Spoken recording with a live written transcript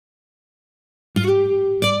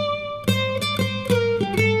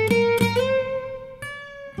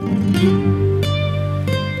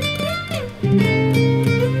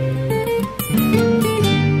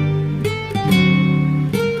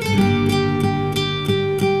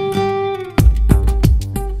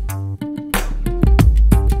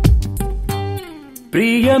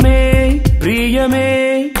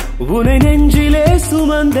பிரியமே உனை நெஞ்சிலே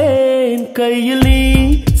சுமந்தேன் கையில் நீ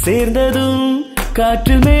சேர்ந்ததும்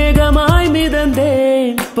காற்றில் மேகமாய்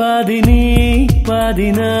மிதந்தேன் பாதி நீ பாதி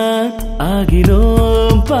நான்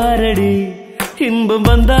ஆகினோம் பாரடி இன்பம்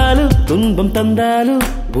வந்தாலும் துன்பம் தந்தாலும்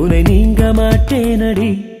உனை நீங்க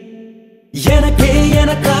மாட்டேனடி எனக்கே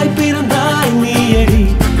எனக்காய் பிறந்தாய் நீயடி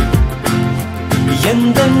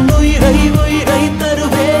எந்த உயிரை உயிரை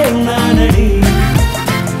தருவேன் நானடி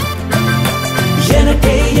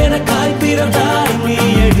எனக்கே எனக்காய் பிறந்தாய்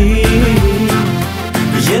நீயடி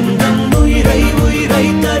எந்த உயிரை உயிரை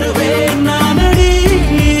தருவேன் நானடி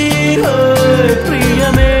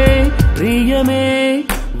பிரியமே பிரியமே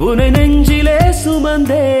உனை நெஞ்சிலே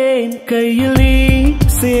சுமந்தேன் கையில் நீ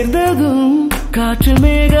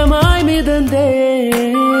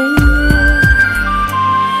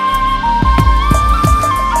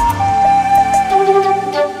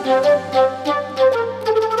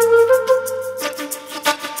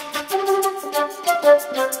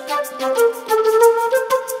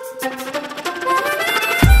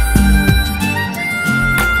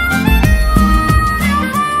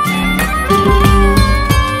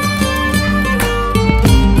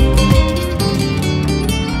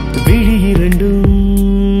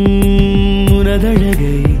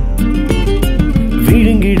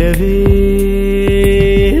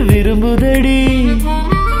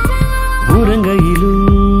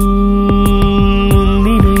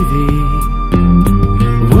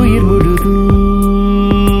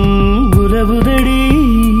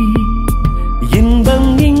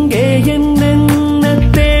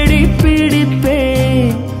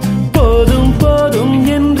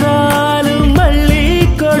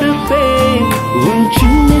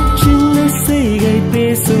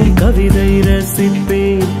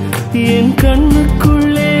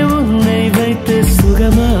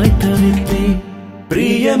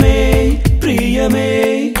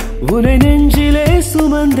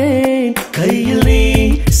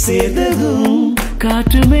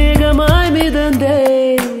காற்று மேகமாய்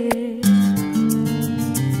மிதந்தேன்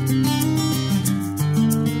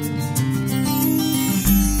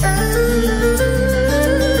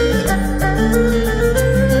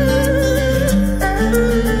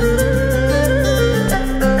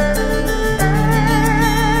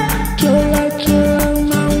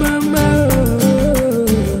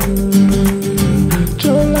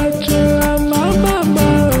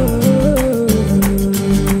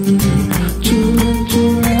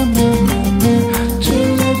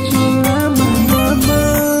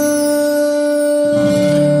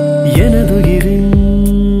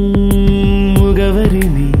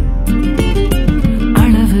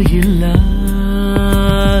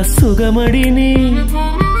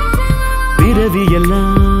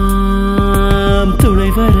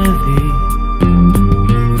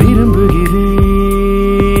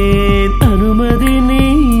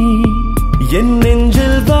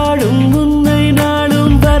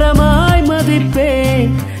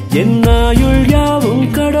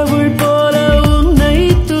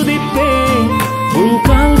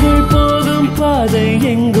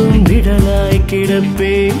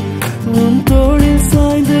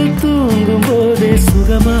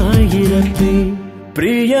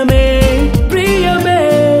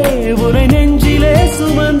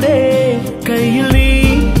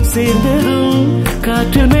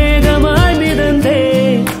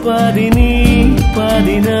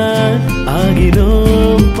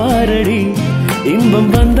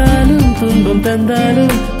தந்தாலும்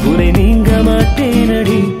உனை நீங்க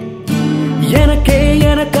மாட்டேனடி எனக்கே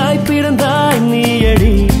எனக்காய் பிறந்தாய்